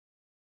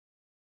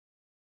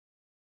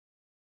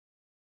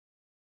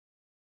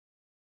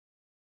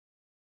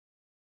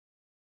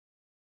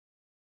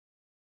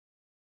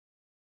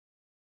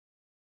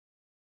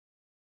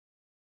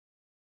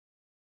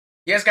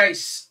Yes,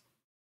 guys.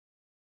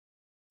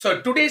 So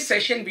today's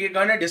session, we are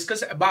going to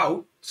discuss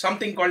about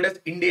something called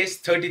as IND-AS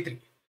 33.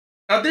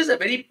 Now, this is a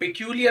very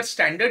peculiar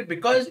standard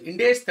because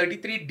IND-AS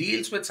 33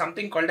 deals with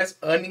something called as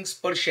earnings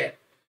per share.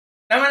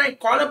 Now, when I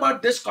call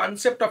about this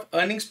concept of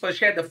earnings per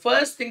share, the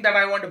first thing that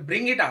I want to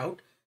bring it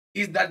out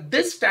is that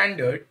this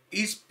standard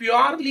is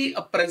purely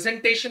a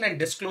presentation and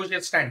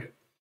disclosure standard.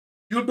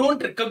 You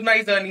don't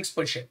recognize earnings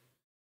per share.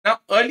 Now,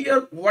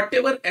 earlier,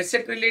 whatever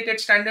asset related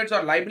standards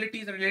or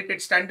liabilities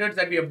related standards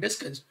that we have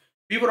discussed,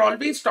 we were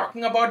always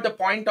talking about the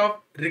point of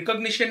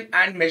recognition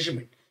and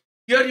measurement.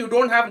 Here, you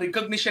don't have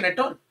recognition at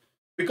all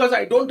because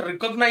I don't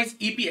recognize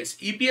EPS.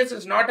 EPS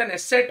is not an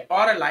asset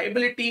or a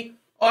liability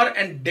or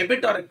a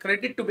debit or a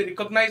credit to be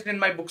recognized in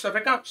my books of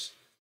accounts.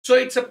 So,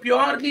 it's a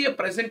purely a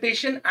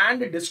presentation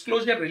and a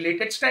disclosure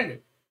related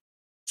standard.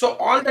 So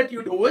all that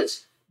you do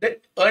is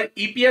that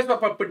EPS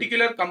of a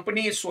particular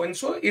company is so and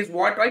so is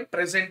what I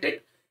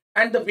presented,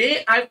 and the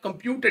way I've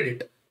computed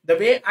it, the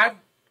way I've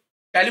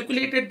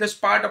calculated this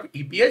part of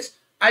EPS,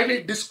 I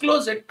will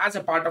disclose it as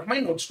a part of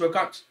my notes to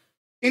accounts.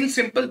 In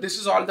simple, this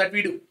is all that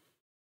we do.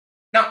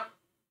 Now,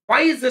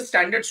 why is the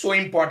standard so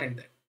important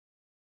then?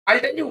 I'll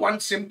tell you one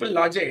simple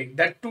logic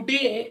that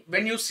today,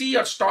 when you see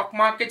your stock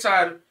markets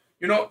are,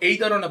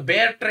 either on a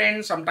bear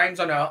trend, sometimes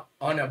on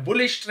a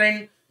bullish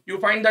trend, you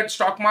find that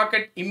stock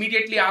market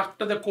immediately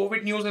after the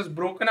COVID news has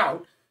broken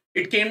out,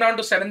 it came down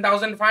to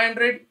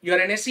 7,500, your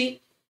NSE,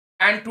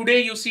 and today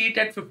you see it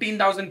at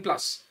 15,000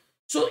 plus.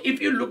 So if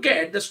you look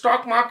at the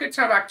stock markets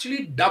have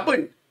actually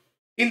doubled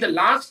in the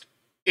last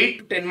 8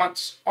 to 10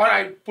 months, or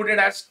I put it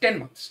as 10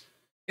 months.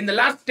 In the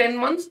last 10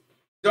 months,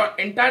 the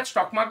entire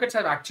stock markets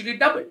have actually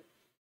doubled.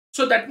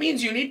 So that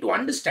means you need to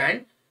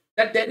understand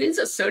that there is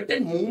a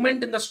certain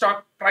movement in the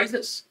stock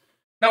prices.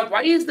 Now,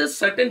 why is this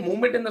certain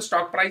movement in the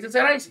stock prices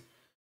arising?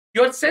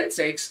 Your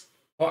Sensex,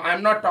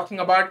 I'm not talking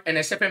about an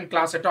SFM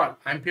class at all.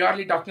 I'm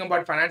purely talking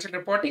about financial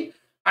reporting,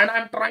 and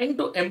I'm trying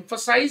to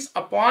emphasize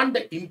upon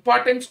the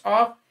importance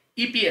of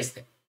EPS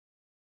there.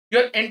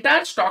 Your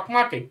entire stock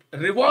market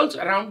revolves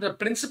around the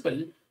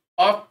principle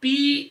of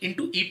P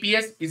into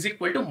EPS is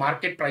equal to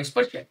market price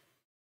per share.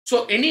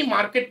 So any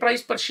market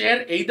price per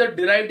share either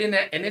derived in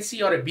a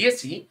NSE or a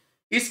BSE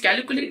is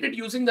calculated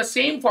using the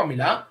same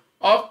formula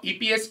of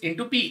EPS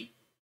into P.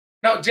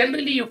 Now,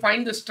 generally you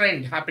find this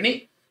trend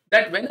happening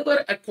that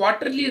whenever a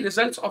quarterly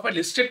results of a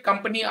listed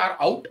company are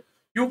out,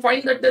 you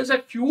find that there's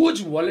a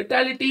huge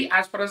volatility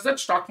as far as the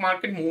stock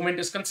market movement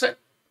is concerned.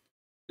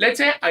 Let's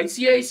say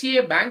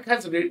ICAI Bank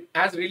has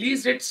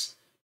released its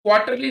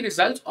quarterly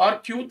results or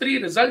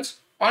Q3 results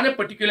on a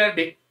particular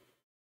day.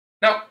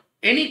 Now,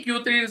 any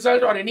Q3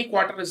 result or any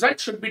quarter result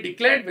should be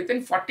declared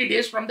within 40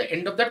 days from the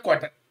end of that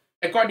quarter,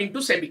 according to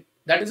SEBI.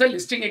 That is a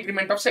listing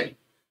agreement of SEBI.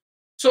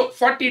 So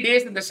 40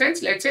 days in the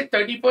sense, let's say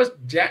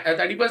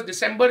 31st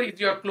December is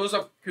your close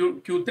of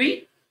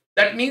Q3.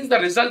 That means the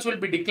results will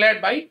be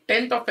declared by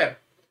 10th of Feb.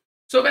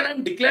 So when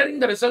I'm declaring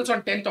the results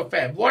on 10th of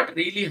Feb, what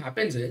really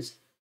happens is,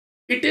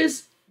 it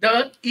is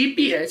the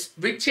EPS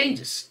which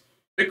changes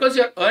because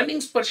your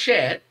earnings per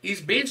share is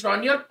based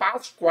on your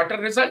past quarter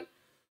result.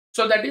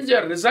 So that is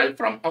your result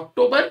from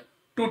October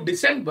to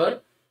December.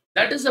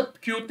 That is a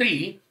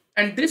Q3.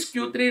 And this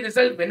Q3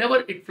 result,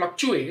 whenever it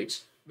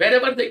fluctuates,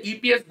 wherever the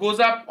EPS goes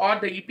up or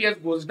the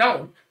EPS goes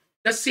down,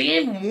 the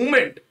same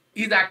movement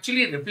is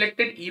actually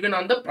reflected even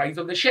on the price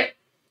of the share.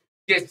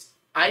 Yes,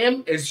 I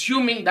am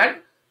assuming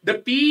that the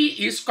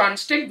PE is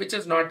constant, which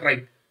is not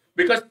right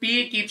because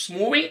PE keeps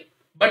moving.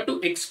 But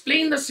to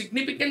explain the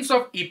significance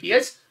of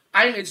EPS,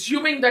 I am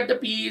assuming that the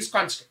PE is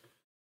constant.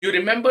 You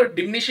remember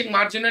diminishing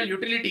marginal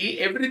utility,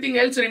 everything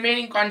else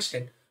remaining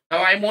constant.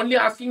 Now, I'm only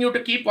asking you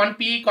to keep one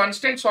PE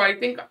constant. So I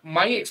think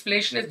my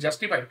explanation is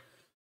justified.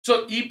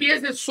 So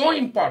EPS is so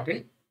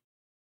important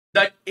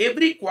that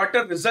every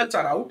quarter results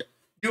are out.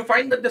 You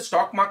find that the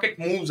stock market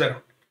moves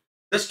around.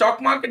 The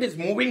stock market is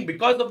moving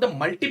because of the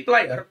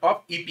multiplier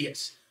of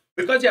EPS.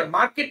 Because your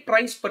market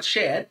price per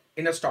share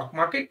in a stock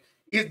market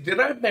is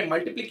derived by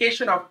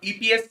multiplication of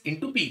EPS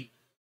into P.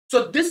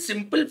 So this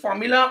simple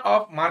formula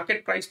of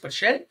market price per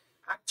share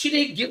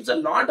actually gives a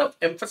lot of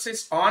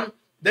emphasis on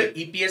the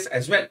EPS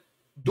as well.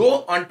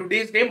 Though on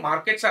today's day,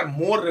 markets are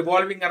more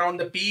revolving around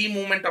the PE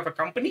movement of a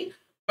company,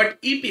 but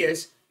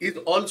EPS is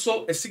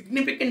also a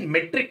significant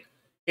metric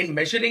in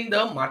measuring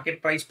the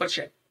market price per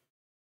share.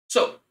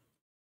 So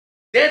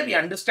there we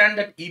understand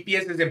that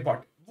EPS is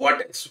important.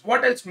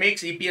 What else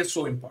makes EPS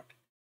so important?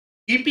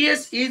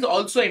 EPS is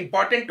also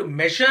important to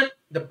measure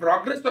the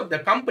progress of the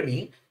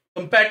company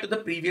compared to the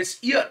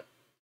previous year.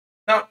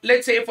 Now,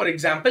 let's say, for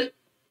example,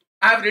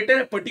 I have written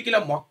a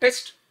particular mock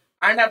test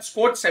and I've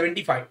scored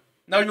 75.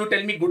 Now you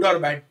tell me good or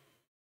bad.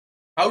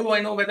 How do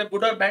I know whether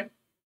good or bad?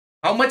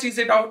 How much is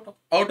it out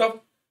of?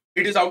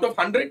 It is out of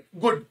 100,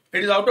 good.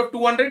 It is out of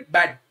 200,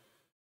 bad.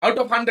 Out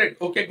of 100,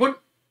 okay, good.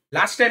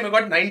 Last time I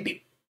got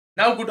 90.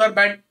 Now good or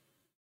bad?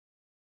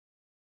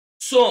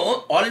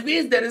 So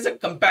always there is a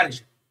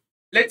comparison.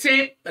 Let's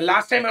say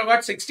last time I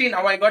got 60,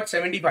 now I got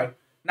 75.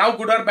 Now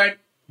good or bad?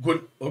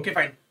 Good. Okay,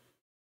 fine.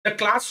 The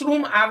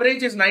classroom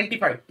average is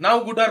 95.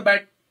 Now good or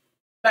bad?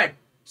 But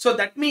so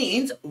that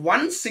means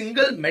one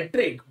single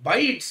metric by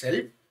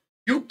itself,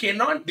 you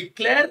cannot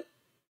declare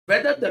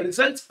whether the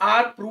results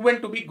are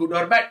proven to be good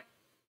or bad.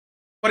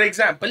 For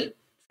example,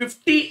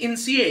 50 in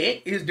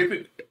CA is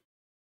difficult.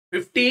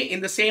 50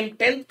 in the same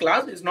 10th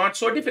class is not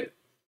so difficult.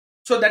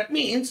 So that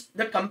means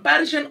the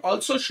comparison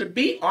also should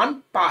be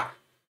on par.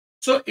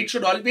 So it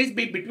should always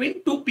be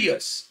between two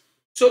peers.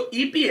 So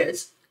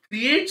EPS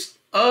creates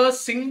a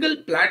single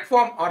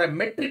platform or a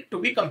metric to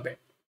be compared.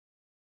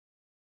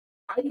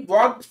 I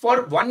walked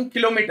for 1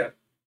 kilometer.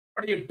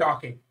 What are you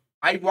talking?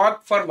 I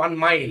walked for 1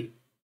 mile,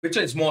 which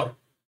is more.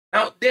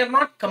 Now, they are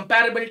not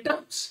comparable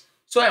terms.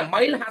 So a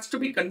mile has to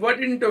be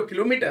converted into a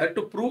kilometer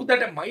to prove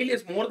that a mile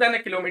is more than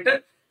a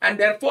kilometer, and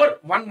therefore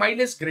 1 mile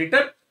is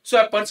greater. So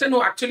a person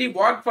who actually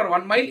walked for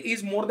 1 mile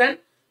is more than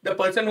the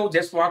person who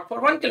just walked for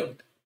 1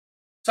 kilometer.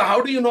 So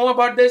how do you know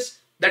about this?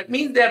 That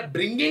means they are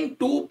bringing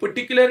two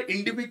particular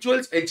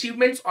individuals'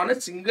 achievements on a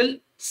single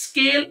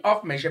scale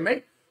of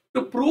measurement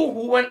to prove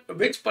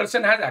which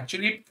person has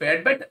actually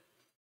fared better.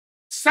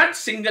 Such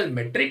single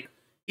metric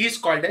is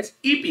called as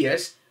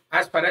EPS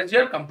as far as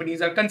your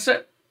companies are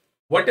concerned.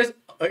 What is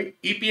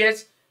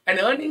EPS? An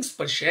earnings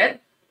per share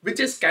which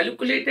is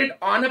calculated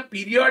on a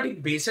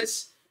periodic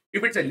basis.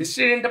 If it's a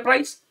listed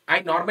enterprise,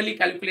 I normally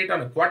calculate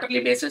on a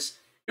quarterly basis.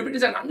 If it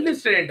is an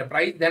unlisted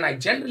enterprise, then I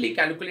generally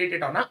calculate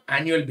it on an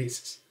annual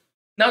basis.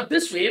 Now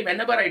this way,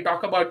 whenever I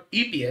talk about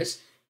EPS,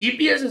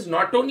 EPS is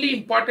not only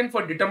important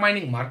for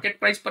determining market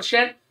price per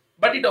share,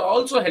 but it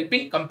also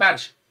helping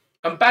comparison.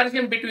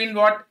 Comparison between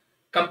what?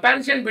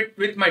 Comparison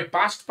with my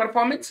past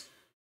performance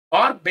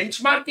or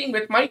benchmarking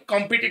with my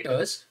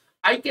competitors.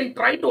 I can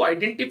try to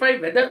identify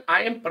whether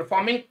I am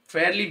performing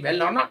fairly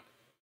well or not.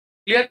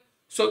 Clear?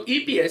 So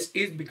EPS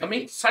is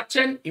becoming such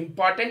an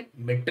important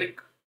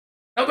metric.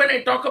 Now when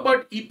I talk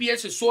about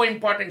EPS is so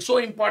important, so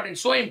important,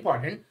 so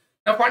important.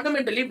 Now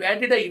fundamentally, where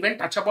did I even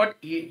touch about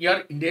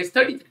your IND-AS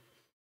 33?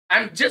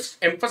 I'm just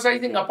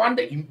emphasizing upon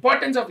the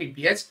importance of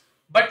EPS,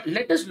 but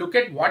let us look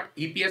at what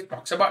EPS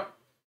talks about.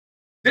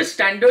 This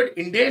standard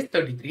IND-AS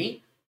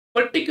 33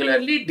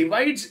 particularly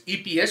divides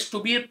EPS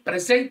to be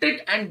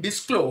presented and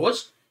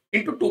disclosed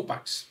into two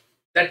parts.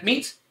 That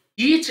means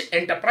each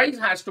enterprise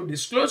has to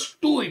disclose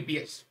two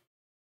EPS.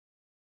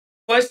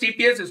 First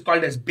EPS is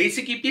called as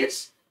basic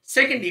EPS.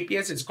 Second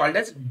EPS is called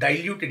as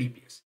diluted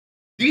EPS.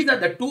 These are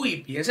the two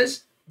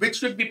EPSs which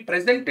should be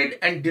presented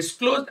and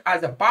disclosed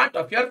as a part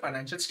of your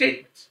financial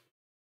statements.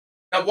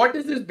 Now, what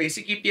is this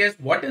basic EPS?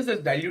 What is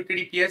this diluted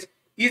EPS?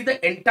 Is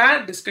the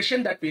entire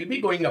discussion that we'll be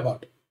going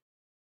about.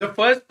 The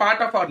first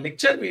part of our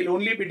lecture, we'll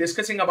only be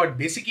discussing about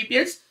basic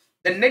EPS.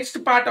 The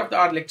next part of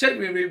our lecture,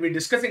 we will be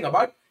discussing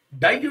about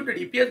diluted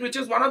EPS, which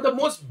is one of the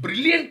most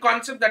brilliant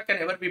concepts that can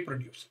ever be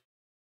produced.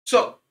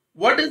 So,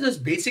 what is this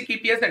basic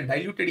EPS and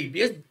diluted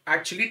EPS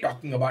actually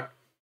talking about?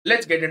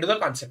 Let's get into the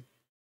concept.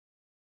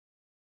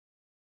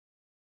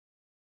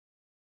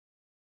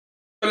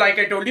 So like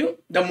I told you,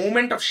 the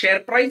movement of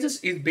share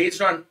prices is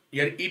based on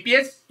your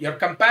EPS, your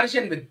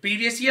comparison with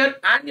previous year,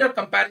 and your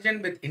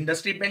comparison with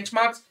industry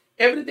benchmarks.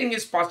 Everything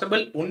is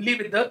possible only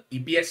with the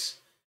EPS.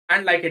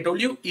 And like I told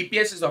you,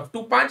 EPS is of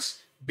two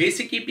parts,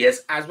 basic EPS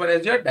as well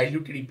as your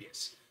diluted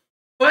EPS.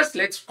 First,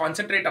 let's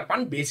concentrate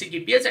upon basic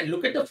EPS and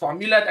look at the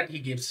formula that he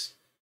gives.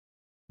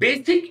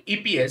 Basic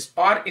EPS,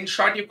 or in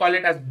short you call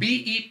it as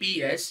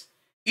BEPS,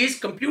 is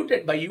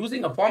computed by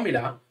using a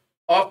formula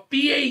of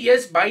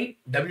PAS by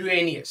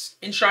WANES.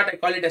 In short, I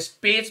call it as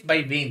pays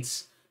by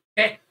Vanes.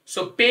 Okay,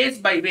 so pays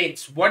by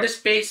Vanes. What is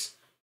pays?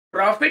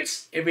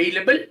 Profits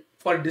available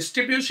for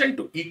distribution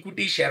to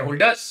equity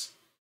shareholders.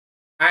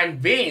 And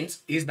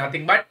Vanes is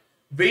nothing but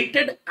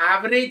weighted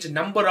average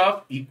number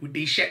of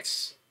equity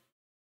shares.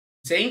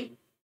 Saying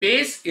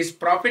pays is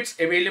profits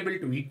available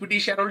to equity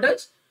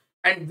shareholders,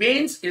 and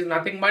Vanes is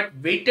nothing but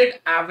weighted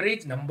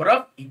average number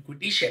of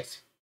equity shares.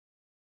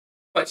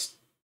 First,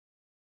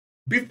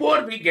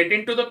 before we get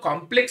into the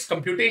complex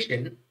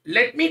computation,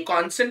 let me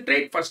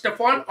concentrate first of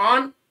all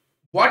on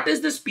what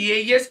is this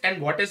PAS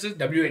and what is this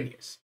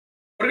WNES.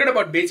 Forget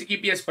about basic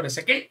EPS for a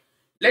second.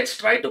 Let's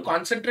try to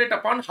concentrate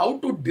upon how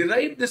to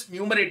derive this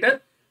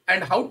numerator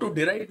and how to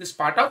derive this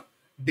part of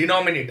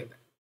denominator.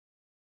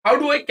 How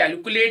do I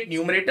calculate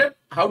numerator?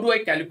 How do I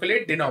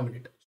calculate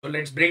denominator? So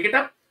let's break it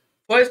up.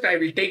 First, I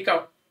will take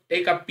up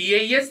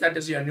PAS, that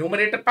is your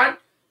numerator part.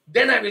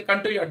 Then I will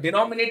come to your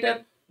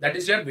denominator, that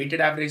is your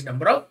weighted average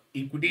number of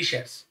equity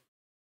shares.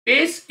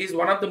 Pays is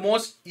one of the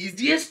most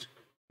easiest.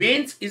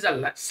 Vanes is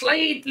a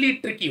slightly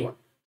tricky one.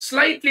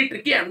 Slightly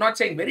tricky. I'm not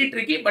saying very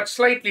tricky, but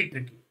slightly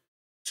tricky.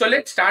 So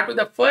let's start with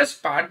the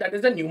first part, that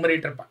is the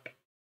numerator part.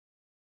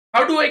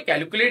 How do I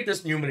calculate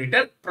this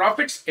numerator?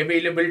 Profits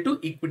available to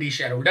equity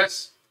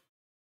shareholders.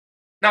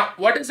 Now,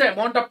 what is the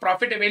amount of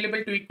profit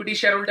available to equity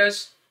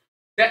shareholders?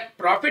 The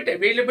profit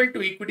available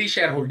to equity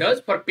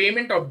shareholders for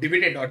payment of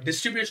dividend or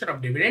distribution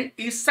of dividend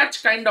is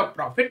such kind of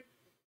profit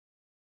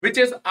which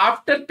is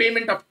after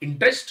payment of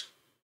interest,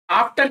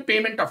 after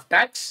payment of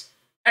tax,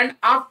 and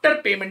after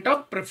payment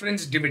of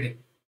preference dividend.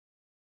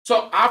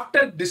 So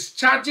after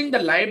discharging the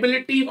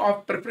liability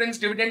of preference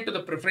dividend to the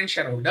preference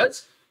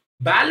shareholders,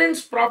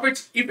 balance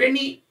profits, if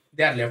any,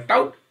 they are left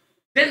out,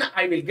 then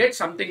I will get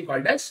something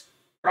called as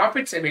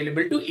profits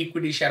available to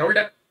equity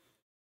shareholder.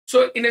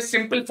 So in a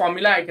simple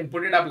formula, I can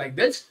put it up like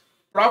this.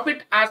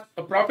 Profit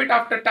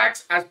after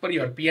tax as per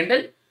your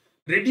P&L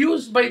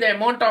reduced by the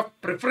amount of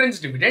preference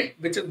dividend,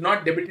 which is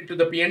not debited to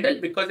the P&L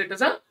because it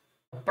is a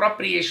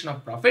appropriation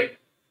of profit,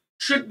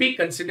 should be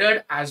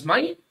considered as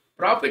my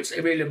profits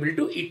available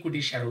to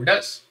equity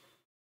shareholders.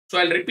 So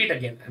I'll repeat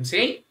again. I'm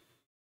saying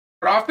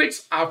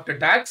profits after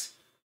tax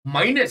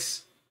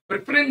minus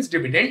preference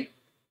dividend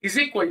is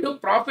equal to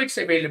profits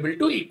available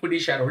to equity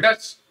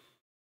shareholders.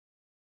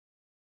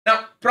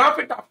 Now,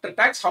 profit after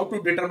tax, how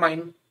to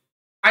determine?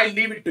 I'll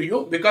leave it to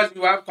you because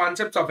you have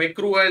concepts of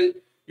accrual,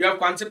 you have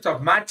concepts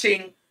of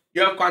matching,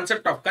 you have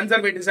concept of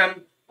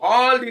conservatism.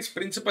 All these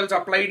principles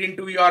applied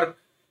into your,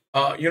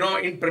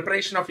 in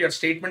preparation of your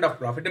statement of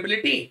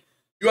profitability.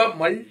 You have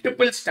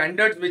multiple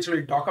standards which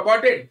will talk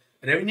about it.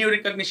 Revenue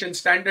recognition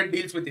standard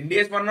deals with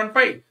IND-AS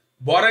 115.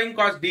 Borrowing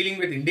cost dealing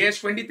with IND-AS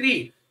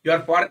 23. Your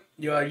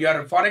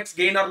forex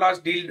gain or loss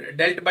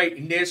dealt by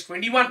IND-AS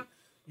 21.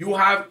 You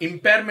have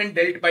impairment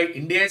dealt by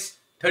IND-AS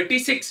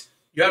 36.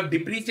 You have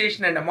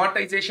depreciation and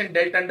amortization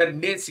dealt under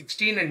IND-AS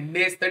 16 and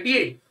IND-AS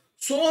 38.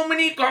 So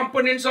many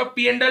components of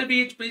P&L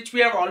which we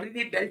have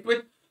already dealt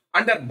with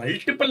under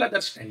multiple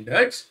other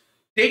standards.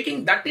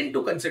 Taking that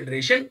into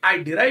consideration, I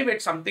derive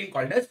at something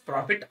called as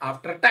profit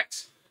after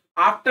tax.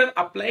 After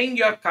applying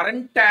your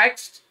current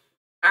tax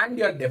and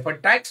your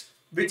deferred tax,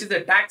 which is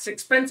a tax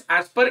expense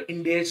as per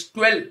IND-AS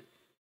 12.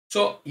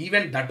 So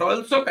even that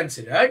also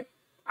considered,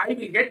 I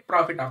will get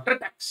profit after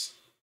tax.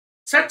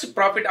 Such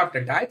profit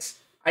after tax,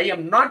 I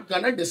am not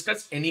gonna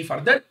discuss any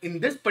further in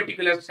this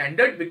particular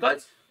standard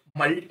because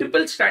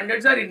multiple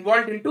standards are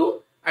involved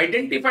into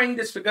identifying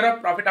this figure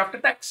of profit after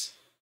tax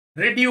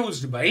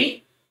reduced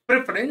by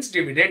preference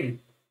dividend.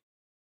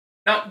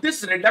 Now,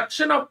 this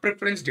reduction of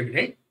preference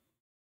dividend,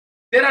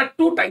 there are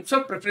two types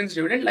of preference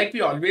dividend like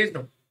we always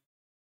know.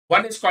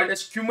 One is called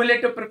as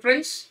cumulative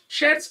preference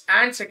shares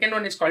and second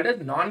one is called as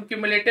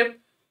non-cumulative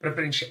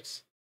preference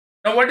shares.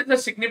 Now, what is the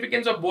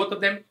significance of both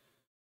of them?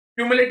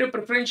 Cumulative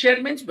preference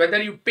share means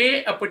whether you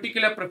pay a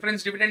particular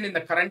preference dividend in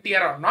the current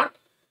year or not,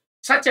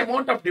 such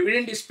amount of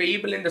dividend is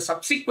payable in the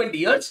subsequent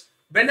years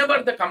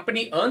whenever the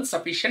company earns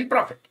sufficient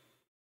profit.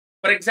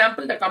 For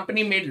example, the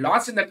company made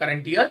loss in the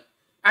current year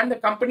and the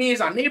company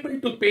is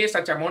unable to pay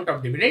such amount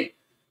of dividend.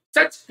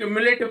 Such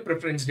cumulative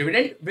preference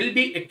dividend will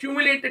be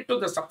accumulated to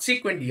the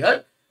subsequent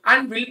year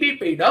and will be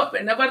paid off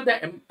whenever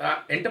the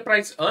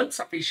enterprise earns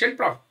sufficient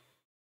profit.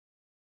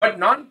 But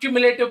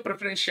non-cumulative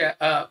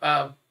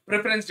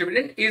preference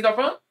dividend is of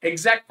an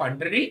exact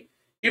contrary.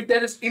 If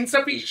there is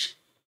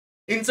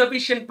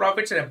insufficient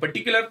profits in a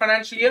particular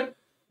financial year,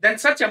 then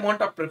such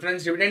amount of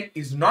preference dividend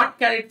is not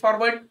carried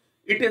forward.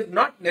 It is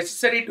not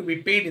necessary to be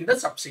paid in the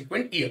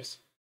subsequent years.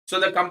 So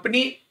the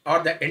company or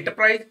the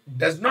enterprise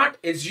does not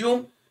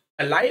assume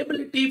a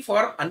liability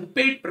for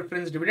unpaid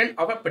preference dividend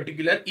of a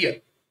particular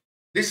year.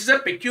 This is a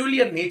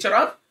peculiar nature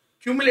of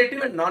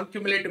cumulative and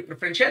non-cumulative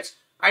preference shares.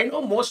 I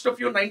know most of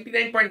you,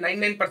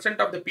 99.99%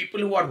 of the people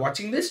who are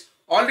watching this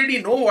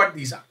already know what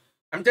these are.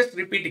 I'm just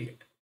repeating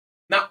it.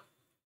 Now,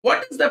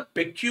 what is the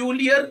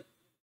peculiar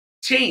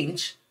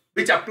change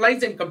which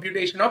applies in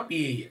computation of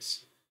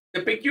PAS?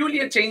 The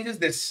peculiar change is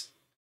this,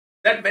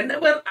 that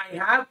whenever I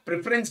have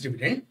preference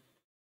dividend,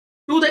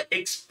 to the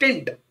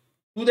extent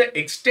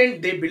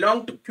they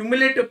belong to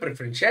cumulative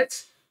preference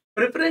shares,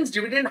 preference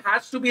dividend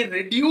has to be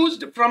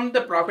reduced from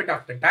the profit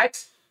after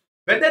tax,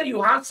 whether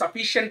you have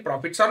sufficient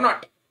profits or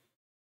not.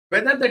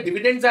 Whether the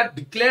dividends are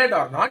declared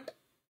or not,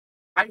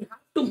 I have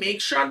to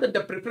make sure that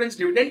the preference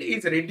dividend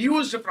is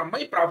reduced from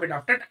my profit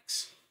after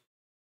tax.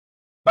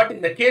 But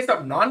in the case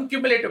of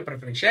non-cumulative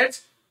preference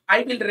shares,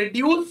 I will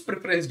reduce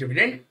preference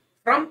dividend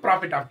from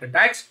profit after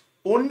tax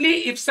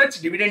only if such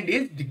dividend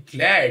is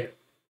declared.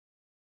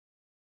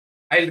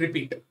 I'll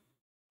repeat.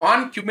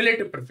 On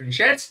cumulative preference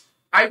shares,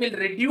 I will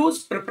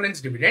reduce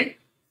preference dividend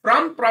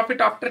from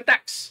profit after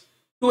tax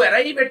to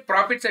arrive at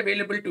profits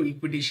available to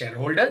equity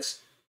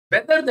shareholders,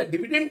 whether the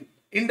dividend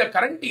in the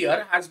current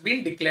year has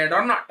been declared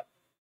or not.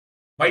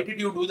 Why did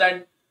you do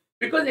that?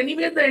 Because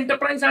anyway, the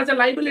enterprise has a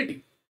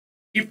liability.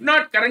 If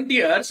not current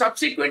year,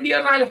 subsequent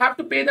year, I'll have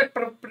to pay that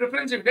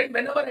preference dividend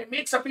whenever I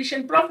make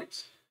sufficient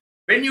profits.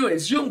 When you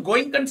assume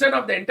going concern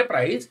of the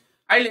enterprise,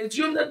 I'll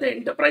assume that the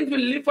enterprise will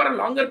live for a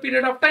longer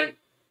period of time,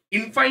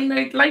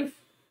 infinite life.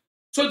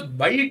 So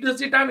why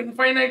does it have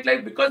infinite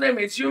life? Because I'm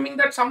assuming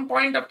that some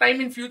point of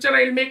time in future,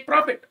 I'll make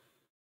profit.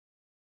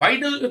 Why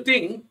do you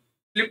think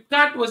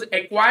Flipkart was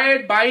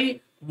acquired by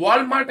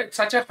Walmart at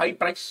such a high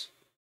price?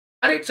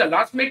 And it's a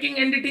loss-making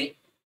entity.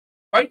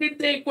 Why did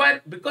they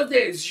acquire? Because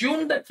they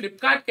assumed that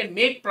Flipkart can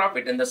make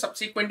profit in the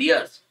subsequent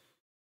years.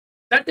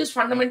 That is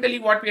fundamentally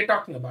what we are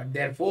talking about.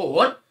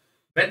 Therefore,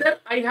 whether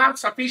I have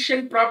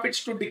sufficient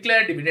profits to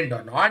declare dividend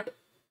or not,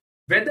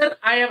 whether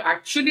I have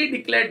actually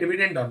declared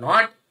dividend or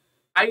not,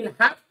 I'll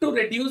have to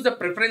reduce the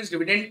preference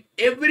dividend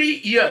every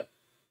year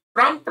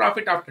from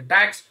profit after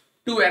tax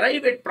to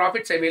arrive at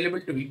profits available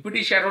to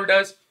equity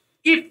shareholders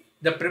if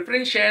the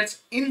preference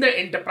shares in the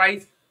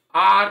enterprise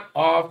are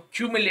of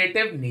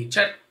cumulative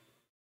nature.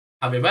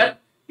 However,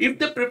 if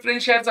the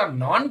preference shares are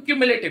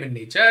non-cumulative in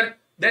nature,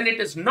 then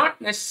it is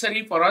not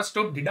necessary for us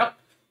to deduct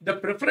the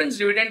preference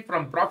dividend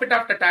from profit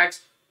after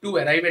tax to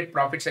arrive at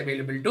profits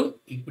available to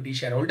equity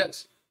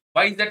shareholders.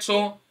 Why is that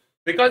so?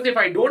 Because if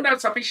I don't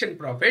have sufficient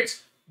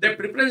profits, the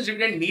preference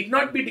dividend need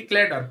not be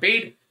declared or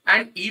paid,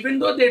 and even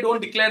though they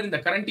don't declare in the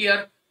current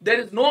year, there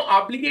is no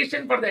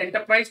obligation for the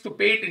enterprise to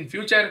pay it in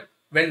future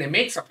when they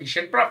make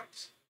sufficient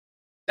profits.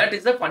 That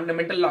is the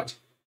fundamental logic.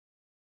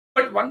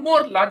 But one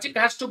more logic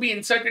has to be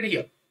inserted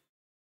here.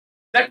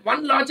 That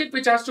one logic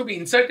which has to be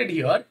inserted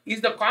here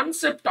is the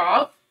concept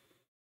of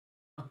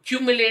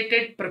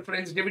accumulated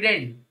preference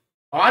dividend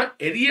or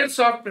arrears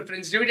of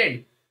preference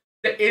dividend.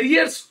 The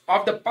arrears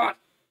of the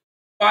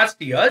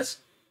past years,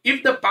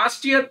 if the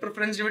past year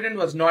preference dividend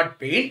was not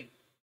paid,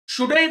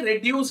 should I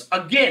reduce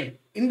again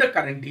in the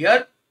current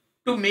year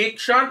to make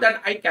sure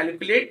that I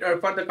calculate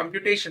for the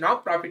computation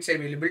of profits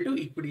available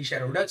to equity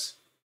shareholders?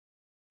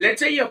 Let's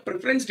say your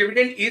preference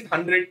dividend is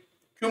 100,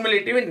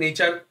 cumulative in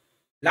nature.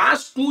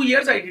 Last 2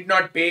 years I did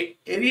not pay.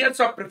 Arrears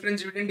of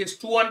preference dividend is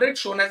 200,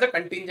 shown as a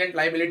contingent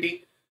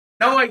liability.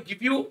 Now I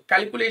give you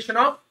calculation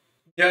of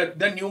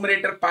the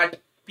numerator part,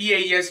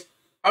 PAS.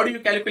 How do you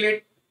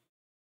calculate?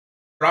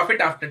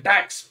 Profit after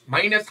tax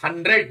minus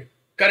 100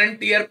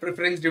 current year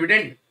preference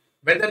dividend,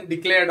 whether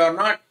declared or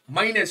not,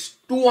 minus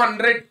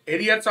 200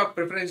 arrears of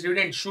preference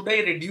dividend. Should I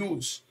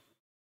reduce?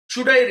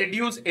 Should I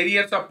reduce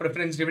arrears of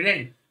preference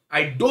dividend?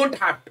 I don't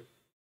have to.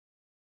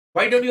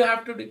 Why don't you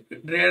have to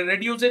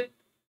reduce it?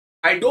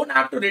 I don't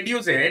have to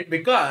reduce it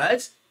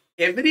because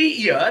every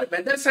year,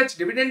 whether such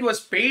dividend was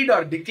paid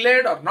or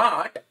declared or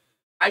not,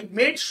 I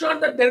made sure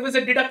that there was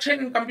a deduction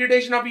in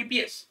computation of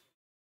EPS.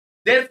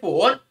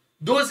 Therefore,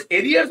 those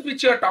arrears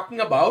which you are talking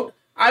about,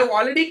 I've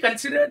already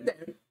considered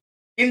them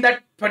in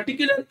that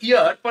particular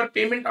year for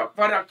payment of,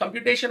 for a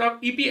computation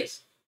of EPS.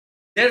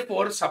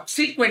 Therefore,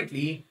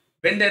 subsequently,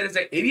 when there is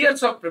an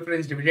arrears of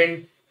preference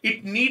dividend,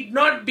 it need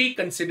not be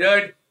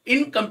considered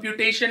in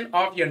computation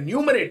of your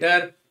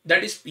numerator,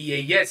 that is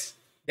PAS.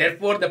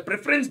 Therefore, the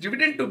preference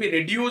dividend to be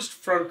reduced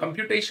for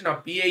computation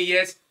of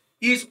PAS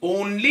is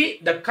only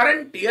the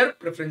current year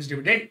preference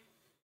dividend.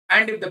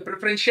 And if the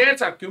preference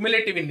shares are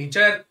cumulative in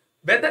nature,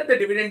 whether the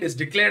dividend is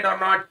declared or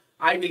not,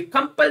 I will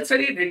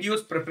compulsory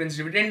reduce preference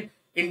dividend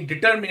in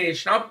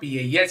determination of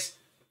PAS.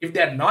 If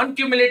they are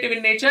non-cumulative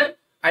in nature,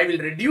 I will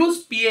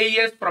reduce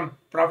PAS from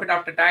profit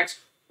after tax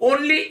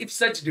only if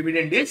such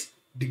dividend is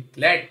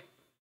declared.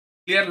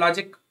 Clear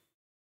logic?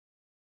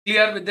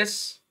 Clear with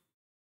this?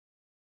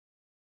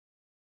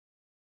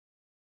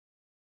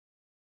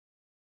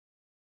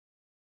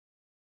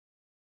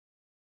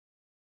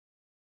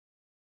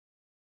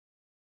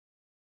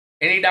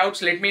 Any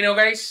doubts? Let me know,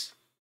 guys.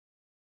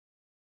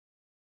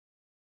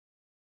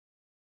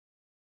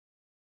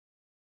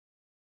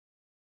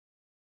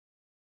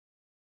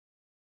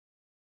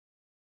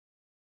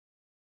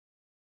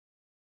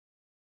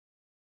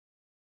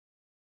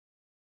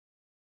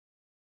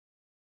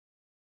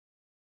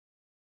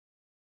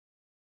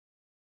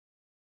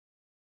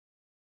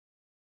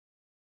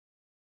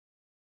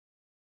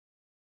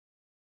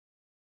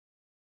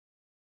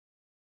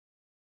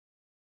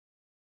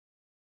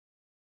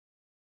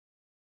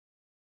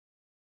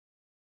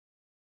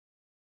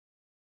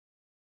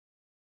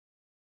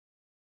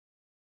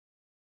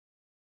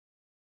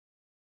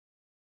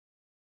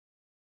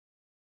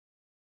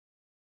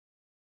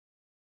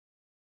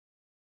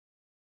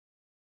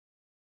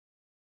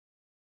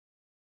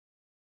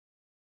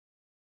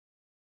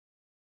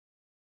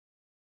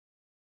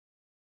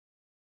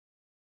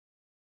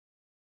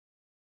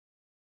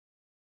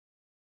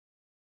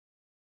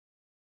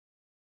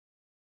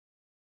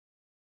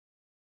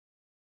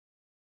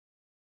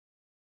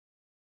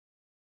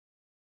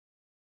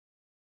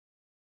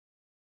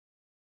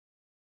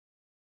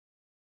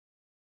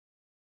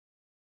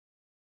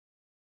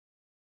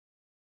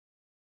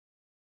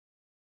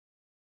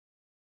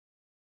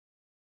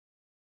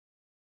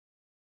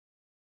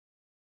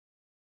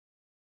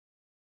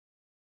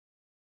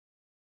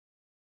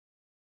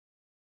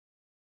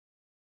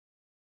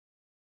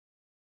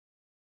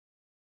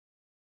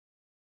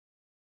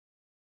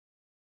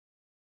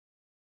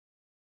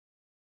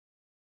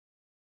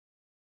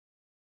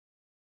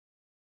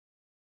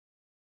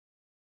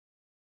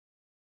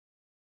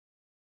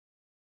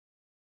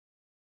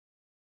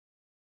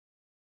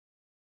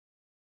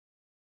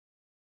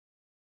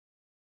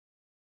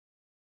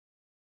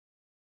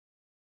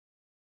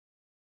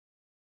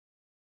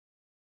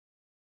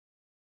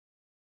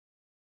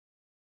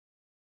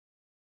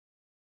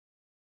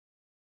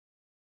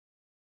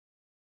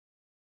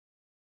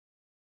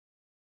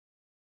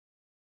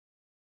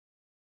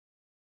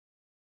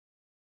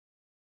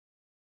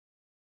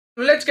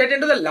 Let's get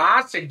into the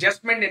last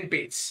adjustment in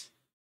pace.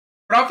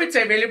 Profits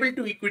available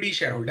to equity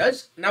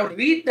shareholders. Now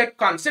read that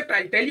concept.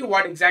 I'll tell you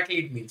what exactly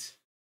it means.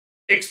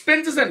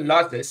 Expenses and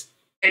losses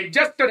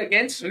adjusted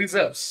against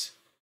reserves,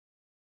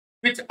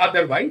 which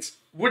otherwise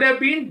would have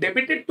been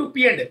debited to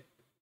P&L,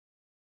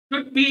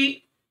 should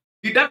be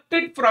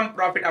deducted from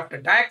profit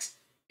after tax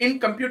in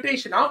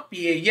computation of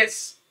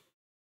PAS.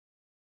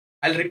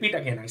 I'll repeat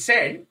again. I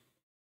said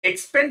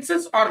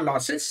expenses or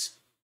losses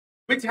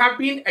which have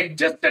been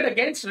adjusted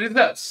against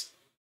reserves,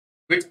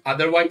 which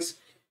otherwise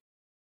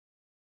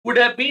would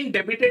have been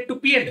debited to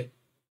P&L,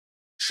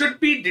 should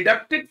be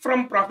deducted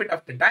from profit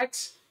after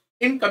tax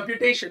in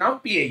computation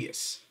of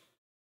PAS.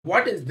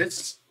 What is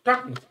this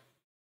talking about?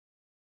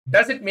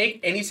 Does it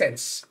make any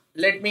sense?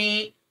 Let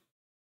me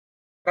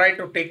try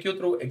to take you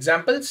through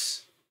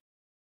examples.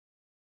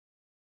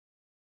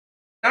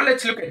 Now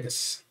let's look at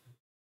this.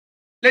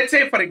 Let's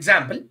say, for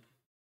example,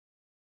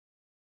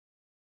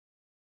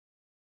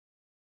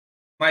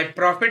 my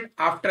profit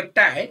after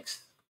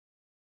tax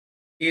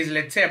is,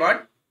 let's say,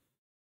 about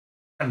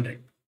 100.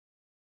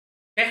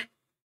 Okay.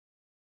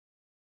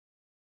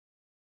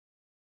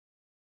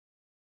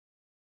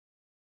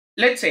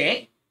 Let's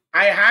say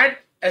I had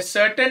a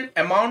certain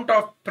amount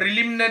of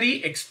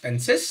preliminary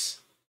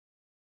expenses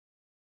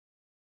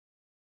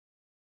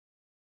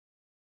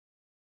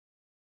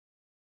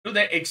to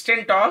the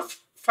extent of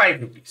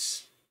 5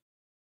 rupees.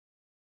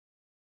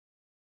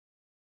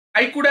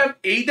 I could have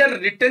either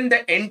written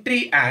the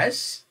entry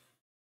as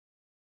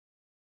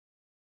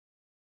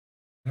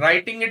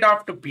writing it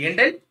off to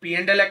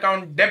P&L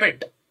account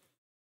debit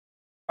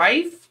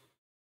 5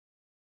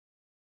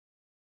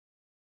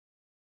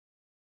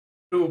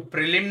 to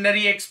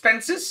preliminary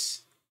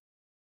expenses,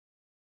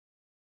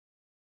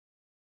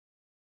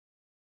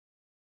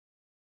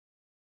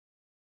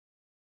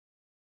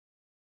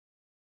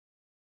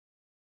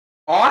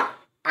 or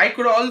I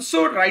could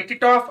also write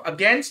it off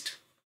against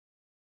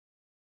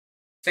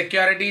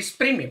securities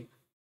premium.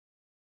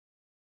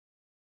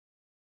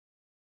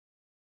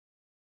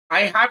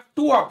 I have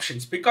two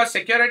options because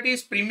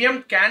securities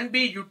premium can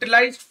be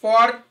utilized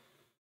for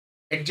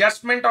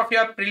adjustment of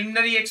your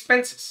preliminary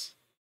expenses.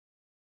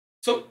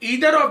 So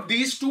either of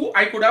these two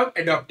I could have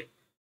adopted.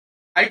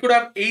 I could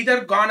have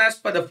either gone as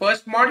per the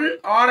first model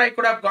or I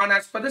could have gone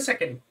as per the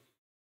second.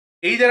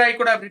 Either I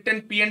could have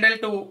written P&L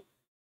to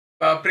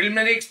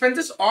preliminary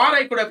expenses, or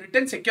I could have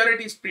written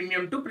securities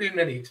premium to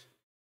preliminary expenses.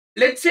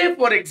 Let's say,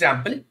 for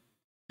example,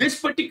 this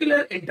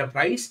particular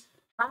enterprise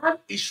have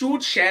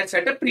issued shares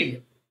at a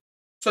premium.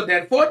 So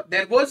therefore,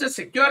 there was a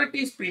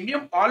securities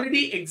premium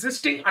already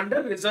existing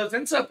under reserves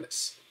and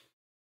surplus.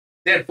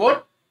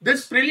 Therefore,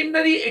 this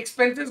preliminary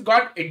expenses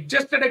got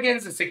adjusted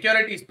against the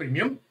securities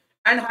premium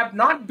and have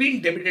not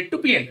been debited to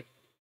P&L.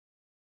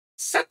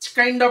 Such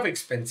kind of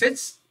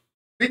expenses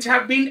which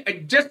have been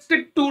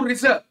adjusted to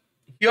reserve,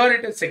 here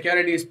it is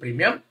securities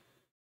premium,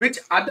 which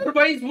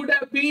otherwise would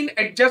have been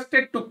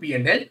adjusted to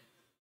P&L,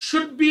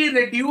 should be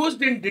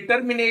reduced in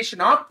determination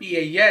of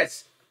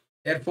PAS.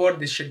 Therefore,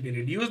 this should be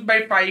reduced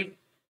by 5,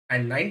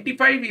 and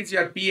 95 is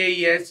your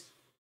PAS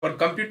for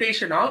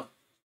computation of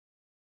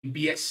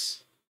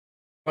EPS.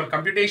 For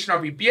computation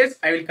of EPS,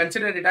 I will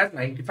consider it as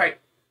 95.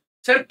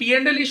 Sir,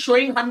 P&L is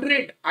showing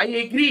 100. I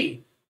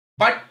agree.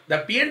 But the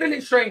P&L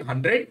is showing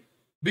 100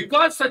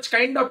 because such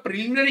kind of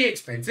preliminary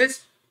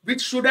expenses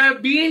which should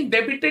have been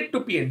debited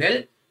to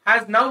P&L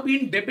has now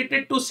been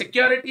debited to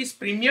securities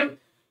premium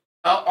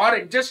or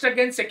adjust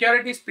against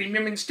securities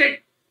premium instead.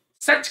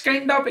 Such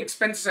kind of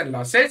expenses and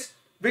losses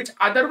which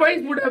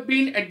otherwise would have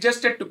been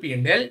adjusted to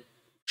P&L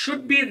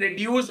should be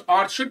reduced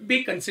or should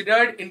be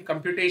considered in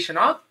computation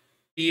of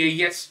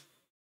PAS.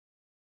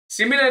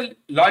 Similar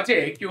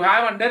logic you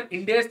have under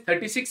IND-AS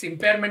 36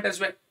 impairment as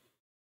well.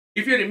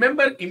 If you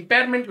remember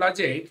impairment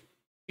logic,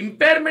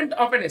 impairment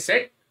of an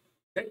asset,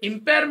 the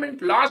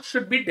impairment loss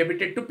should be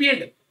debited to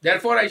P&L.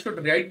 Therefore, I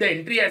should write the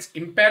entry as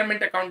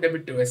impairment account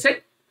debit to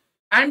asset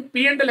and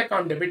P&L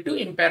account debit to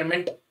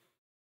impairment.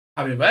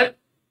 However,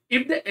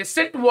 if the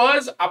asset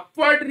was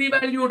upward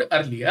revalued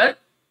earlier,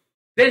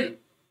 then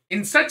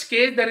in such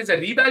case, there is a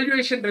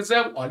revaluation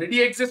reserve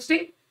already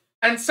existing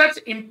and such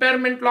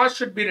impairment loss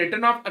should be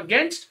written off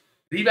against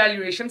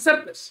revaluation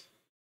surplus.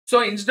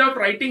 So instead of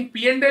writing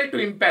P&L to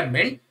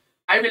impairment,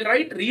 I will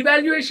write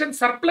revaluation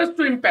surplus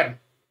to impairment.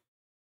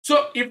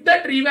 So if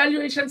that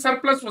revaluation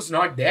surplus was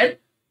not there,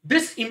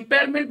 this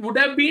impairment would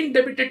have been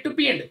debited to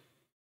P&L.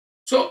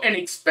 So an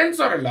expense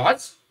or a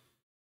loss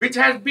which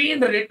has been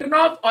written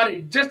off or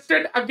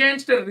adjusted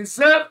against a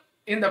reserve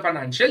in the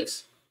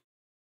financials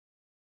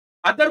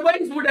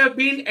otherwise would have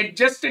been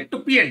adjusted to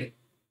P&L,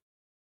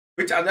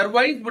 which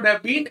otherwise would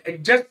have been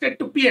adjusted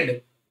to P&L,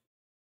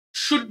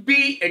 should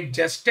be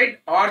adjusted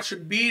or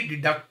should be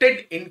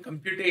deducted in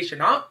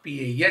computation of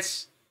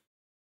PAS.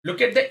 Look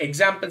at the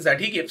examples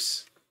that he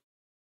gives.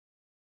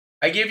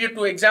 I gave you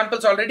 2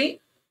 examples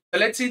already. So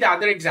let's see the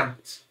other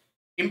examples.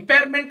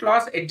 Impairment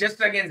loss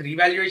adjusted against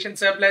revaluation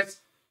surplus,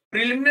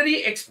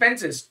 preliminary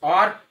expenses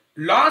or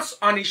loss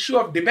on issue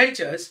of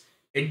debentures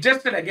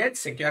adjusted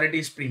against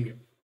securities premium.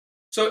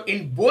 So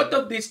in both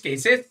of these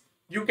cases,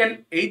 you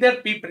can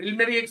either be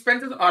preliminary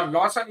expenses or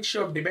loss on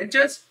issue of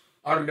debentures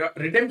or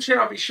redemption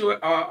of issue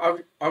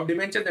of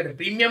debentures at a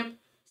premium.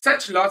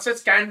 Such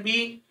losses can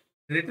be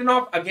written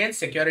off against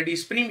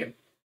securities premium.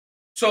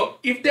 So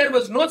if there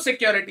was no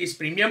securities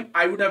premium,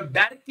 I would have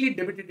directly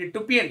debited it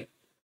to P&L.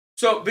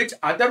 So which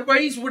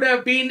otherwise would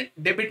have been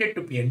debited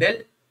to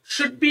P&L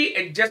should be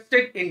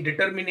adjusted in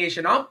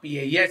determination of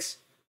PAS.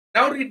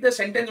 Now read the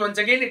sentence once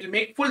again, it will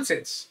make full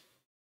sense.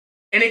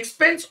 An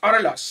expense or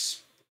a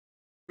loss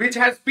which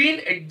has been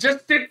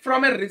adjusted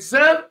from a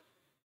reserve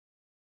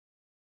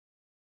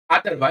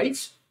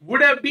otherwise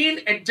would have been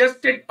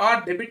adjusted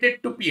or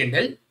debited to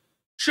P&L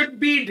should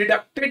be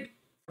deducted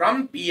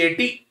from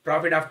PAT,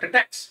 profit after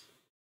tax,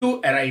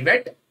 to arrive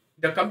at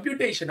the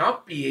computation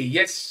of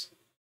PAS.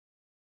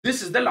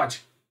 This is the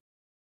logic.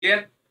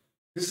 Here,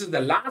 this is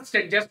the last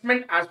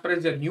adjustment as far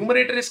as the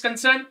numerator is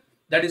concerned,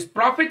 that is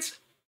profits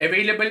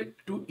available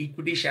to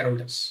equity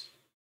shareholders.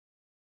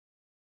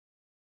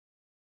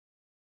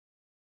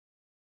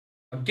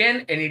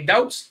 Again, any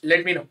doubts,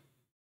 let me know.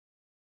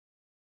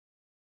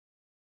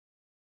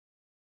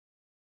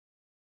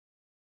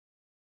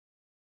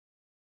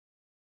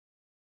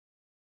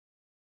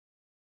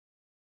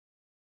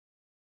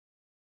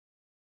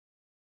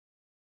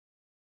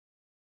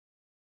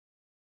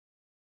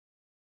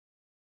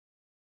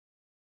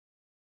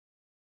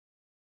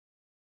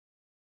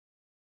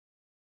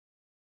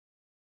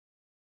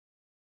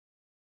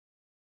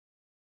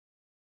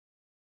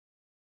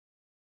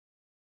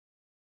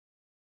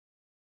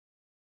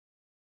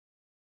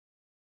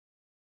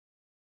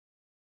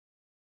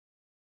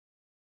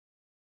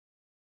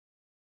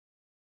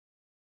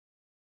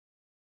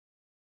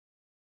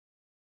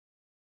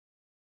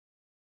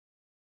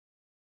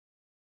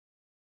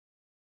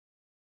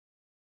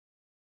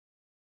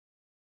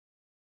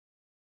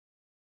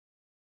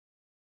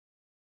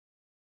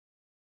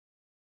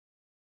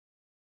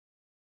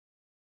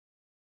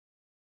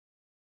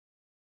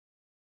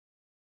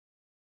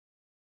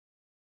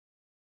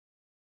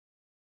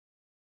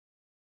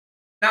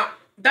 Now,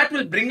 that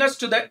will bring us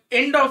to the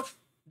end of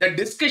the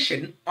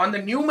discussion on the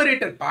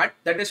numerator part,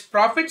 that is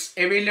profits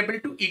available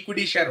to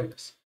equity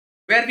shareholders,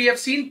 where we have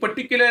seen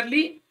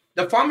particularly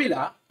the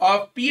formula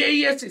of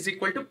PAS is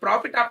equal to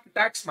profit after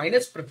tax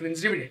minus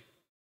preference dividend.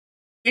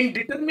 In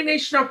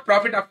determination of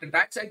profit after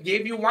tax, I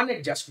gave you one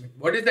adjustment.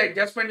 What is the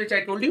adjustment which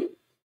I told you?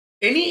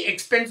 Any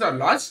expense or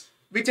loss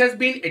which has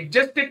been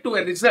adjusted to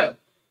a reserve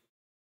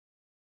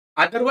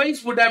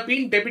otherwise would have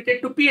been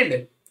debited to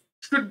P&L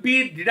should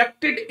be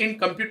deducted in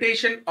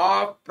computation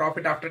of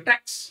profit after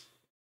tax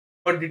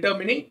for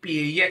determining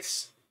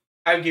PAS.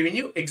 I have given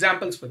you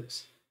examples for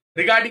this.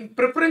 Regarding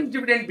preference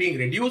dividend being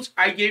reduced,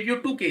 I gave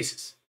you two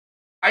cases.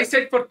 I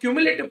said for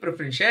cumulative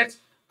preference shares,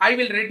 I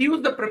will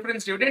reduce the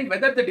preference dividend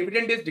whether the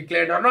dividend is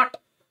declared or not.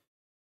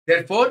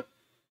 Therefore,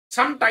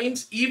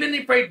 sometimes even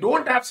if I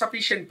don't have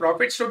sufficient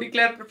profits to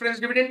declare preference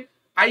dividend,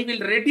 I will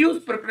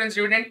reduce preference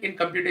dividend in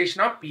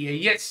computation of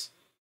PAS.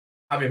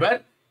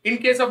 However, in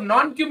case of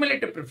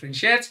non-cumulative preference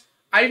shares,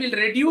 I will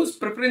reduce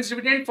preference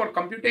dividend for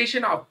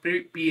computation of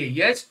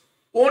PAS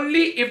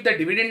only if the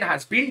dividend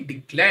has been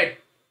declared.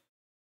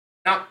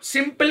 Now,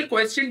 simple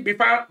question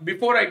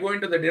before I go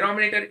into the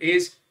denominator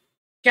is,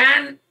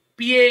 can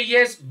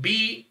PAS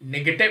be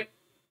negative?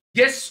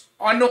 Yes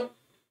or no?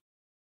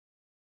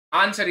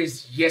 Answer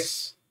is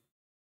yes.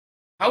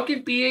 How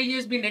can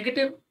PAS be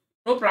negative?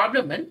 No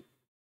problem, man.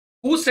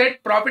 Who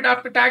said profit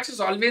after tax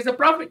is always a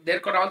profit? There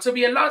could also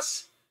be a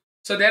loss.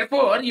 So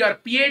therefore, your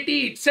PAT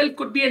itself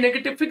could be a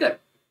negative figure.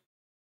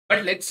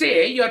 But let's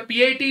say your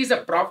PAT is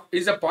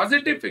a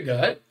positive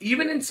figure.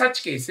 Even in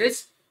such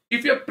cases,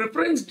 if your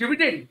preference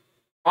dividend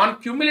on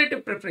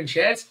cumulative preference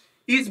shares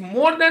is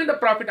more than the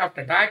profit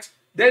after tax,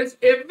 there is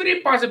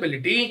every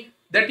possibility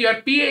that your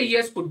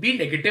PAS could be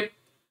negative.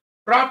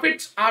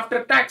 Profits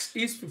after tax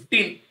is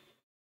 15.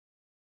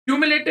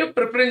 Cumulative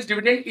preference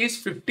dividend is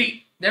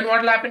 50. Then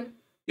what will happen?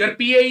 Your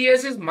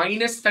PAS is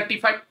minus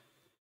 35.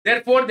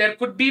 Therefore, there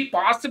could be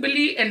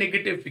possibly a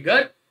negative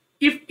figure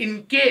if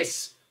in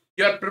case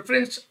your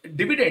preference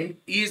dividend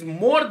is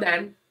more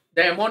than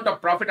the amount of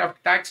profit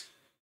after tax,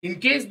 in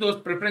case those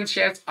preference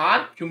shares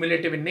are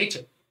cumulative in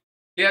nature.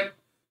 Clear?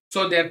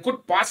 So there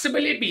could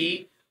possibly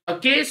be a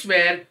case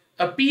where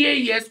a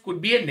PAS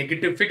could be a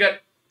negative figure,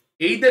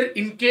 either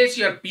in case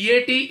your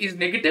PAT is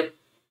negative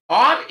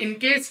or in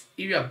case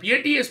your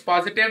PAT is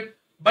positive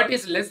but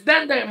is less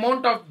than the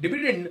amount of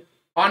dividend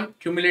on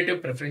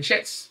cumulative preference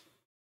shares.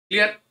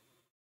 Clear?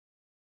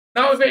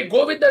 Now, if I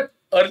go with the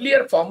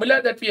earlier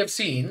formula that we have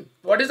seen,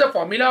 what is the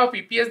formula of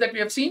EPS that we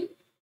have seen?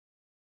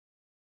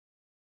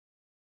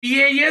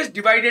 PAS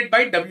divided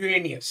by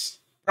WNES,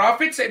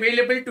 profits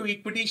available to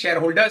equity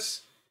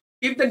shareholders.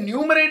 If the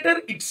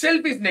numerator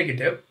itself is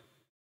negative,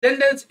 then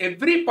there's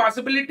every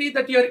possibility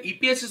that your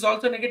EPS is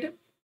also negative.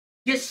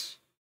 Yes,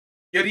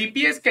 your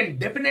EPS can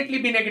definitely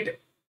be negative.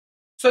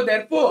 So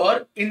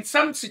therefore, in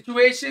some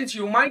situations,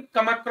 you might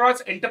come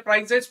across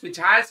enterprises which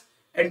has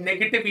a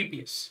negative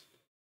EPS.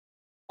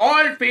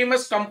 All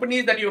famous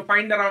companies that you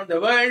find around the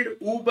world,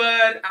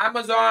 Uber,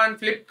 Amazon,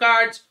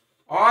 Flipkart,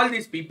 all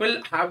these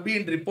people have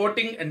been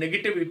reporting a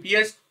negative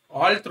EPS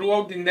all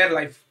throughout in their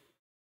life.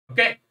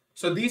 Okay,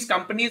 so these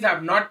companies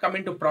have not come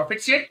into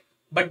profits yet,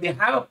 but they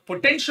have a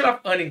potential of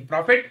earning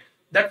profit.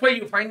 That's why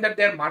you find that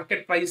their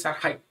market prices are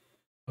high.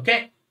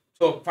 Okay,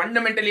 so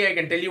fundamentally, I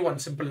can tell you one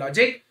simple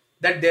logic.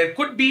 that there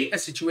could be a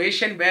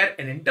situation where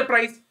an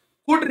enterprise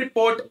could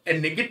report a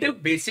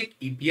negative basic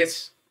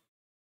EPS.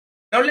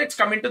 Now let's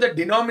come into the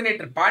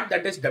denominator part,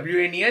 that is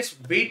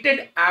WNES,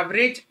 weighted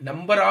average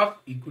number of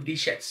equity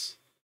shares.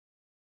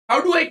 How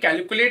do I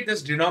calculate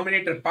this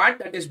denominator part,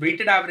 that is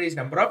weighted average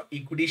number of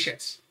equity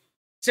shares?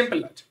 Simple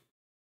logic.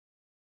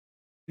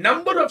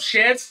 Number of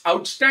shares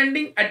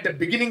outstanding at the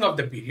beginning of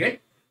the period,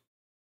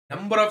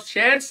 number of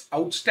shares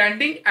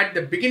outstanding at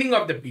the beginning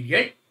of the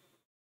period,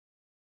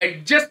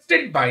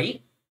 adjusted by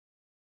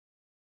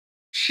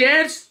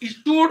shares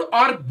issued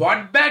or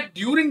bought back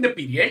during the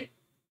period,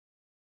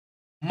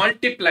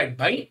 multiplied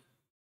by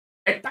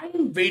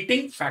attained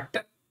weighting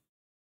factor.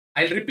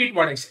 I'll repeat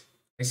what I said.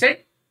 I said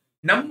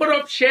number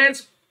of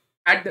shares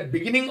at the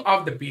beginning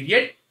of the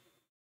period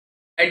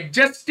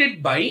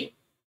adjusted by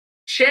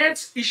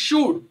shares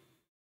issued.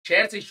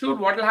 Shares issued,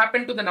 what will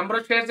happen to the number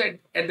of shares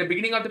at the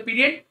beginning of the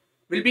period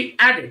will be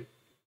added,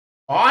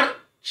 or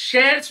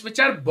shares which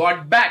are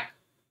bought back.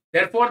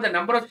 Therefore, the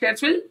number of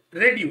shares will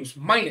reduce,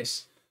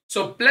 minus.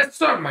 So,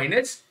 plus or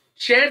minus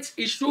shares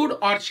issued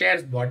or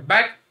shares bought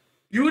back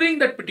during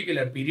that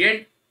particular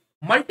period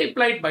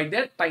multiplied by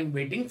their time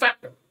weighting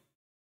factor.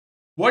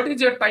 What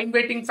is your time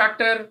weighting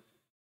factor?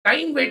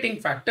 Time weighting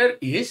factor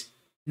is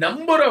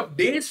number of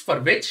days for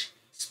which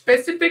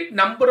specific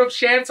number of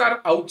shares are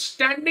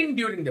outstanding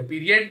during the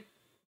period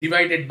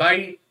divided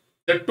by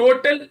the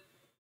total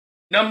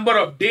number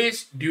of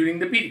days during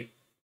the period.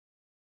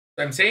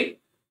 So I'm saying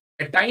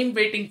a time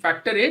weighting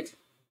factor is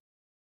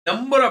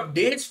number of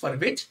days for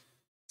which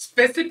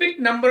specific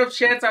number of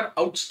shares are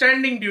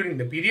outstanding during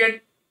the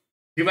period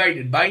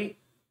divided by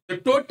the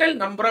total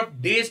number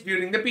of days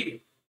during the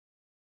period.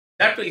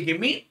 That will give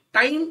me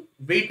time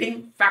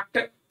weighting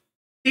factor,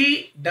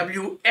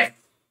 TWF.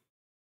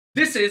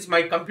 This is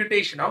my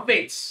computation of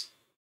weights.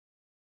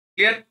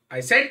 Here I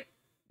said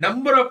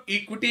number of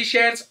equity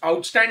shares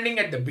outstanding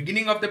at the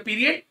beginning of the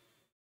period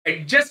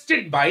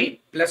adjusted by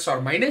plus or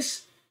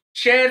minus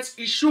shares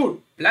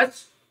issued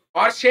plus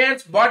or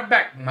shares bought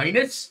back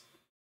minus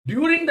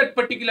during that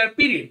particular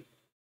period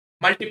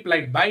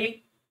multiplied by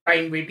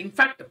time weighting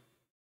factor.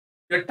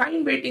 Your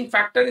time weighting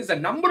factor is the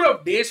number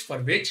of days for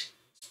which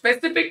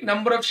specific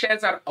number of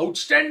shares are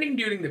outstanding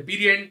during the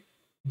period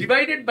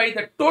divided by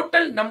the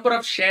total number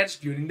of shares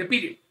during the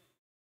period,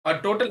 or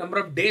total number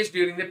of days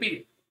during the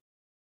period.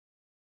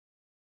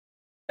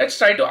 Let's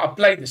try to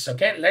apply this,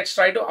 okay? Let's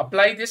try to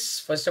apply this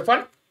first of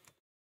all.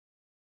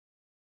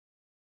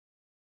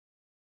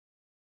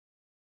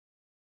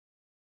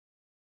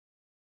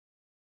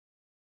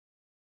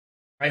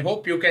 I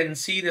hope you can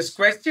see this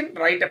question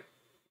right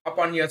up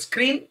on your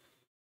screen.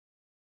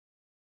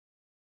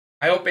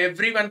 I hope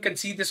everyone can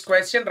see this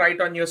question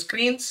right on your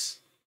screens.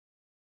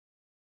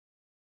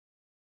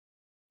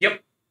 Yep,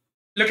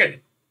 look at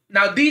it.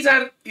 Now these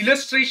are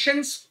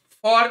illustrations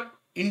for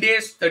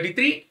IND-AS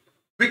 33,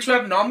 which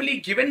were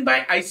normally given by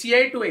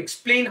ICAI to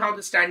explain how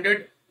the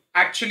standard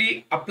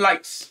actually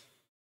applies.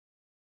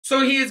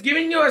 So he is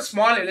giving you a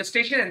small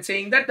illustration and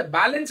saying that the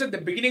balance at the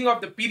beginning of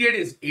the period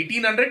is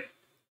 1800.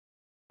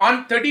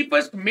 On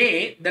 31st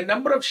May, the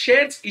number of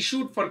shares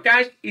issued for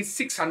cash is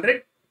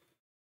 600.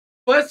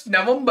 1st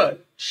November,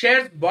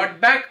 shares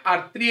bought back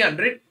are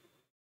 300.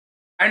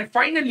 And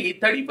finally,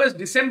 31st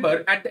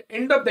December, at the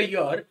end of the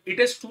year, it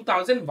is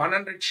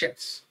 2,100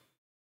 shares.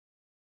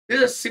 This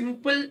is a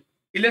simple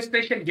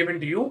illustration given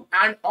to you,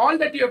 and all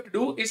that you have to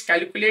do is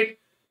calculate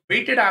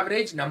weighted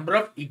average number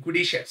of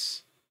equity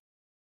shares.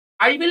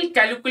 I will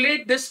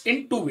calculate this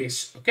in two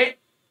ways, okay?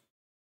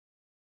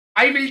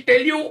 I will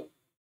tell you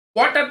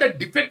what are the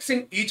defects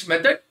in each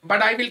method,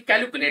 but I will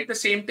calculate the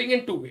same thing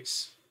in two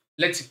ways.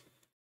 Let's see.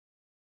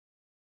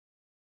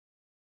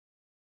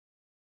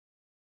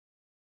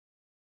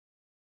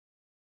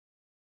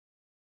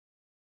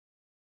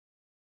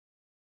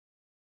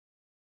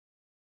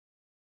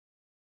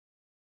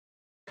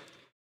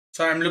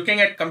 So I'm looking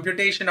at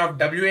computation of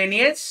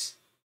WNES,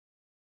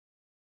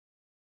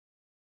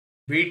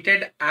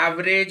 weighted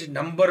average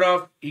number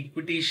of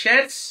equity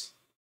shares.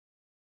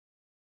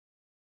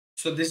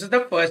 So this is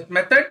the first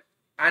method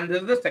and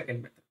this is the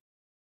second method.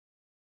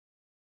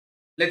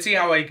 Let's see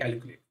how I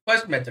calculate.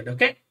 First method,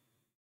 okay?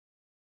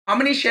 How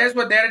many shares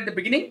were there at the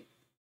beginning?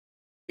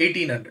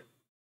 1800.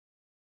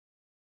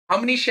 How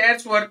many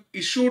shares were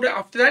issued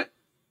after that?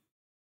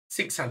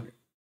 600.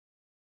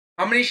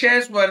 How many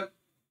shares were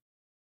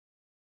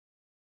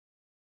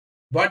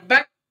bought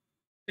back?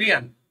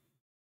 300.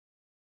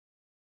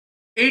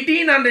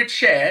 1800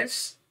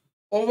 shares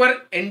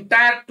over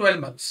entire 12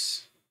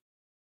 months.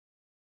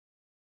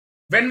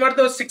 When were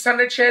those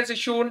 600 shares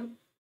issued?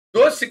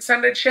 Those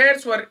 600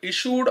 shares were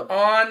issued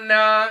on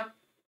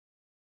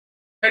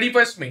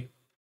 31st May.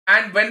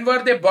 And when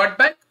were they bought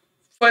back?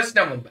 1st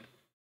November.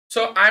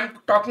 So I'm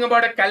talking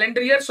about a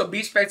calendar year, so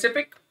be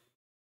specific.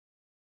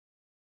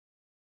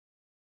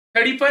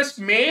 31st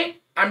May,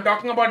 I'm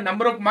talking about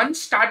number of months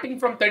starting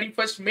from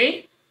 31st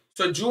May.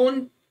 So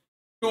June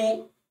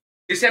to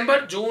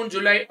December, June,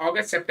 July,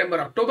 August, September,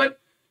 October,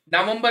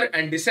 November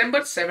and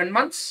December, 7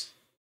 months.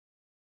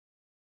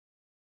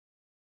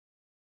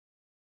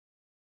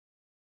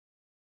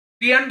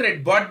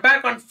 300 bought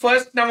back on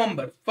 1st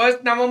November.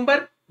 1st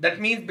November, that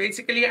means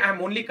basically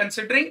I'm only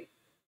considering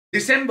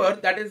December,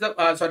 that is the,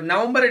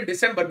 November and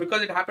December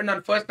because it happened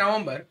on 1st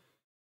November.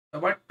 So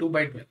what? 2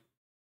 by 12.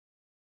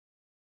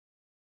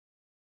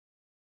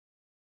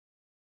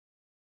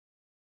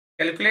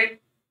 Calculate.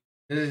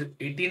 This is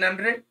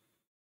 1800.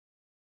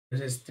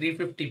 This is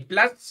 350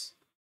 plus.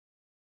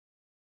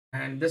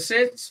 And this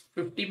is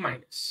 50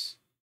 minus.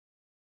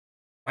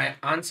 My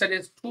answer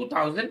is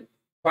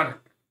 2100.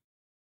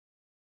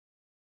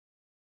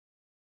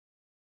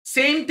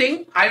 Same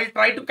thing, I will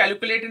try to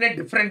calculate in a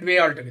different way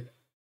altogether.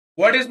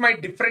 What is my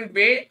different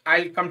way?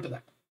 I'll come to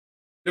that.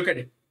 Look at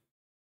it.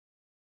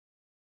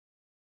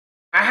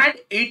 I had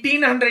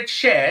 1800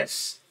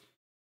 shares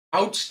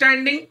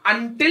outstanding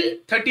until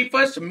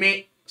 31st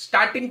May,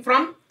 starting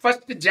from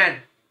 1st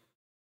Jan.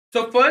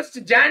 So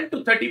 1st Jan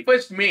to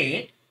 31st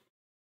May,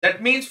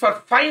 that means for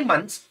 5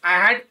 months, I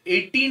had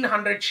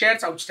 1800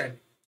 shares outstanding.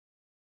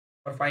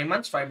 For 5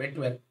 months, 5 by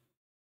 12.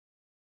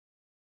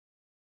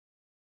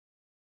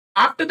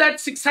 After that,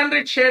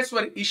 600 shares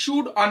were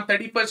issued on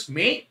 31st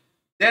May.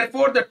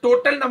 Therefore, the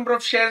total number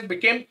of shares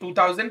became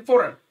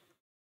 2,400.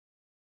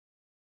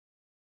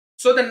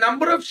 So the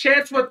number of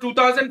shares were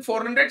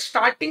 2,400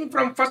 starting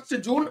from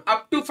 1st June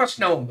up to 1st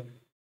November.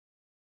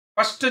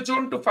 1st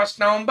June to 1st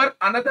November,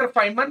 another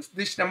 5 months,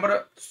 this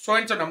number,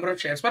 so-and-so number of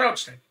shares were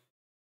outstanding.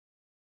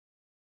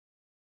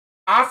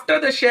 After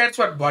the shares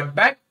were bought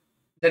back,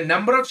 the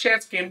number of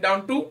shares came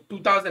down to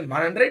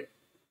 2,100.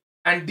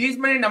 And these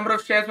many number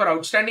of shares were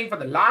outstanding for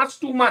the last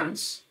 2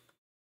 months.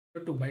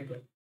 So 2 by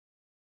 12.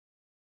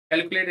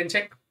 Calculate and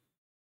check.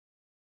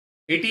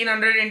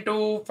 1800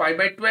 into 5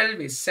 by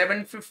 12 is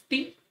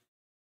 750.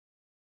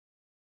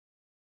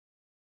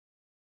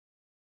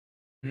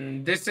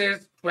 This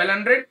is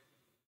 1200.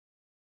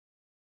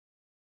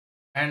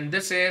 And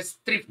this is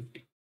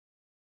 350.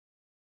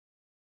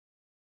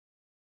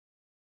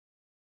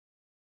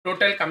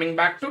 Total coming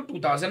back to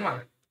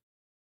 2100.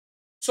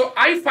 So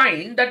I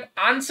find that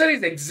answer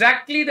is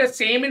exactly the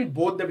same in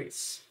both the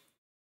ways.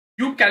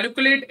 You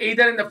calculate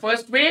either in the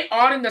first way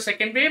or in the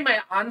second way.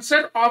 My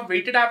answer of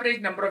weighted average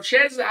number of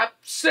shares is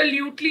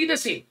absolutely the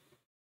same.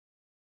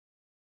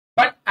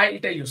 But I'll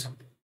tell you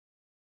something.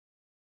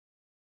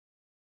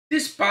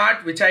 This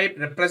part which I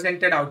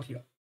represented out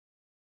here,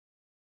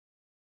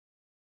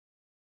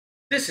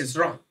 this is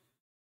wrong.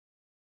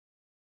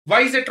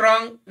 Why is it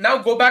wrong? Now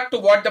go back to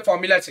what the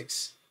formula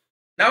says.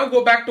 Now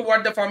go back to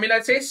what the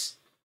formula says.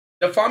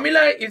 The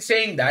formula is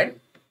saying that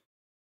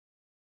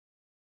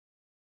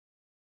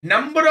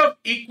number of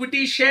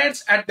equity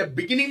shares at the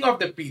beginning of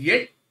the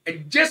period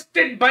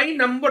adjusted by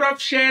number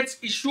of shares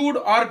issued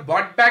or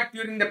bought back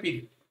during the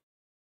period.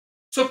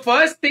 So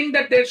first thing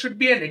that there should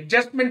be an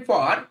adjustment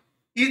for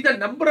is the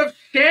number of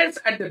shares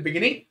at the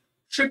beginning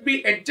should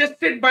be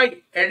adjusted by,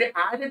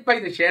 added by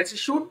the shares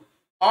issued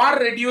or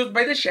reduced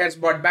by the shares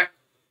bought back.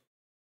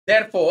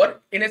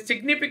 Therefore, in a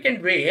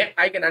significant way,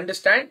 I can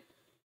understand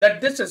that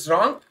this is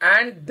wrong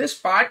and this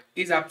part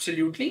is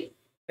absolutely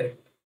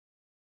correct.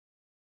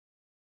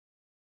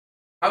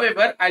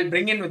 However, I'll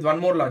bring in with one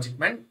more logic,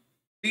 man.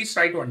 Please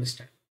try to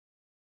understand.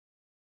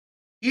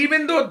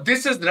 Even though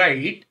this is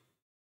right,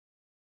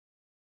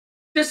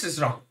 this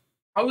is wrong.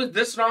 How is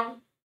this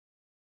wrong?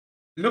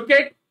 Look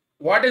at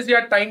what is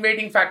your time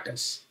weighting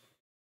factors.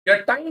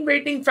 Your time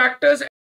weighting factors